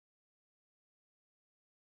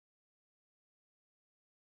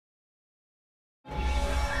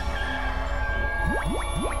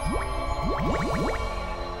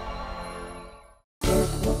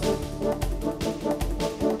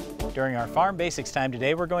During our Farm Basics time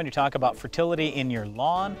today, we're going to talk about fertility in your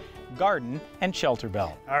lawn, garden, and shelter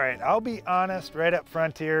belt. All right, I'll be honest right up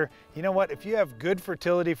front here. You know what? If you have good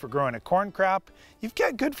fertility for growing a corn crop, you've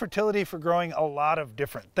got good fertility for growing a lot of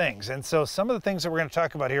different things. And so some of the things that we're going to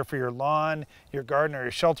talk about here for your lawn, your garden, or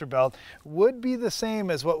your shelter belt would be the same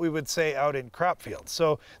as what we would say out in crop fields.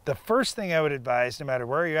 So the first thing I would advise, no matter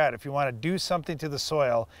where you're at, if you want to do something to the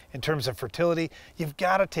soil in terms of fertility, you've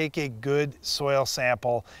got to take a good soil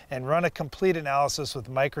sample and run a complete analysis with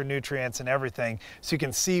micronutrients and everything so you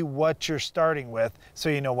can see what you're starting with so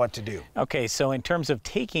you know what to do. Okay, so in terms of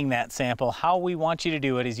taking that sample, how we want you to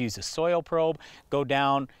do it is use a soil probe, go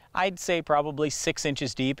down, I'd say probably 6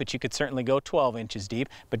 inches deep, but you could certainly go 12 inches deep,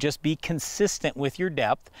 but just be consistent with your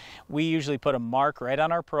depth. We usually put a mark right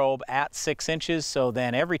on our probe at 6 inches, so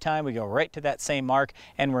then every time we go right to that same mark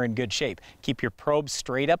and we're in good shape. Keep your probe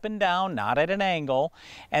straight up and down, not at an angle.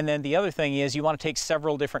 And then the other thing is you want to take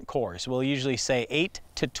several different cores. We'll usually say 8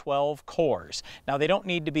 to 12 cores. Now they don't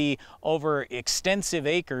need to be over extensive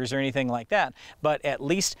acres or anything like that, but at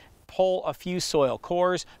least pull a few soil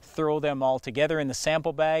cores, throw them all together in the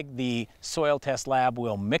sample bag. The soil test lab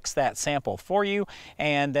will mix that sample for you,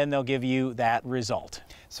 and then they'll give you that result.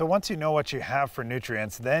 So once you know what you have for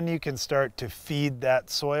nutrients, then you can start to feed that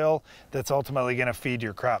soil that's ultimately going to feed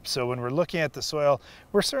your crop. So when we're looking at the soil,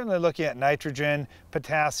 we're certainly looking at nitrogen,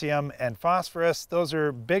 potassium, and phosphorus. Those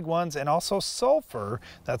are big ones, and also sulfur.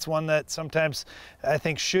 That's one that sometimes I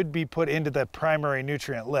think should be put into the primary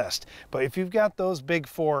nutrient list. But if you've got those big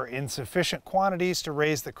four in sufficient quantities to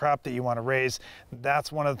raise the crop that you want to raise,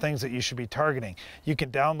 that's one of the things that you should be targeting. You can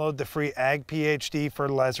download the free Ag PhD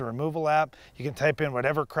fertilizer removal app. You can type in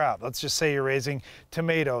whatever crop. Let's just say you're raising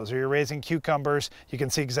tomatoes or you're raising cucumbers. You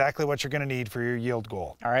can see exactly what you're going to need for your yield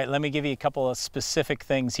goal. All right, let me give you a couple of specific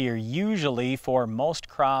things here. Usually for most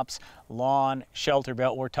crops, lawn, shelter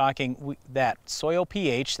belt, we're talking that soil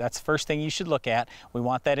pH, that's the first thing you should look at. We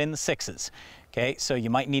want that in the 6s. Okay, so you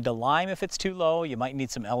might need a lime if it's too low, you might need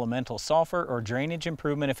some elemental sulfur or drainage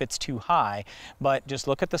improvement if it's too high, but just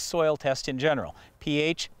look at the soil test in general.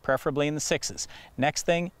 pH, preferably in the 6s. Next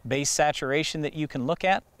thing, base saturation that you can look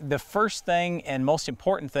at. The first thing and most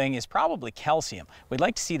important thing is probably calcium. We'd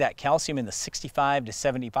like to see that calcium in the 65 to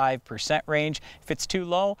 75% range. If it's too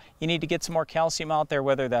low, you need to get some more calcium out there,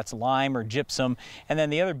 whether that's lime or gypsum. And then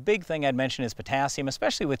the other big thing I'd mention is potassium,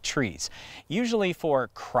 especially with trees. Usually for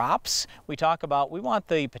crops, we want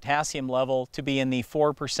the potassium level to be in the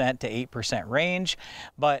 4% to 8% range,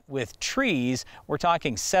 but with trees, we're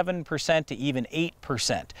talking 7% to even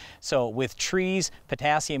 8%. So with trees,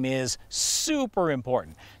 potassium is super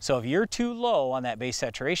important. So if you're too low on that base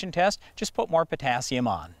saturation test, just put more potassium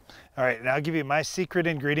on. All right, and I'll give you my secret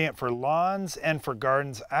ingredient for lawns and for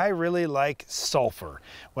gardens. I really like sulfur.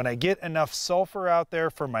 When I get enough sulfur out there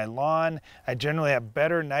for my lawn, I generally have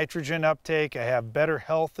better nitrogen uptake. I have better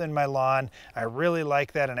health in my lawn. I really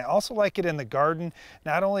like that, and I also like it in the garden.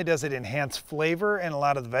 Not only does it enhance flavor in a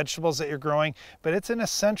lot of the vegetables that you're growing, but it's an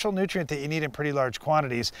essential nutrient that you need in pretty large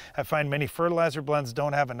quantities. I find many fertilizer blends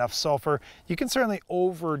don't have enough sulfur. You can certainly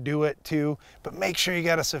overdo it too, but make sure you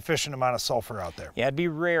got a sufficient amount of sulfur out there. Yeah, it'd be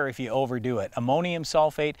rare if you overdo it. Ammonium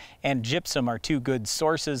sulfate and gypsum are two good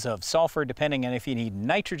sources of sulfur, depending on if you need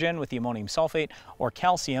nitrogen with the ammonium sulfate or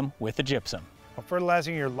calcium with the gypsum. Well,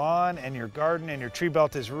 fertilizing your lawn and your garden and your tree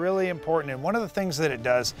belt is really important, and one of the things that it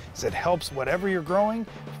does is it helps whatever you're growing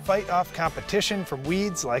fight off competition from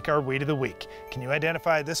weeds like our weed of the week. Can you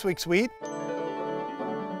identify this week's weed?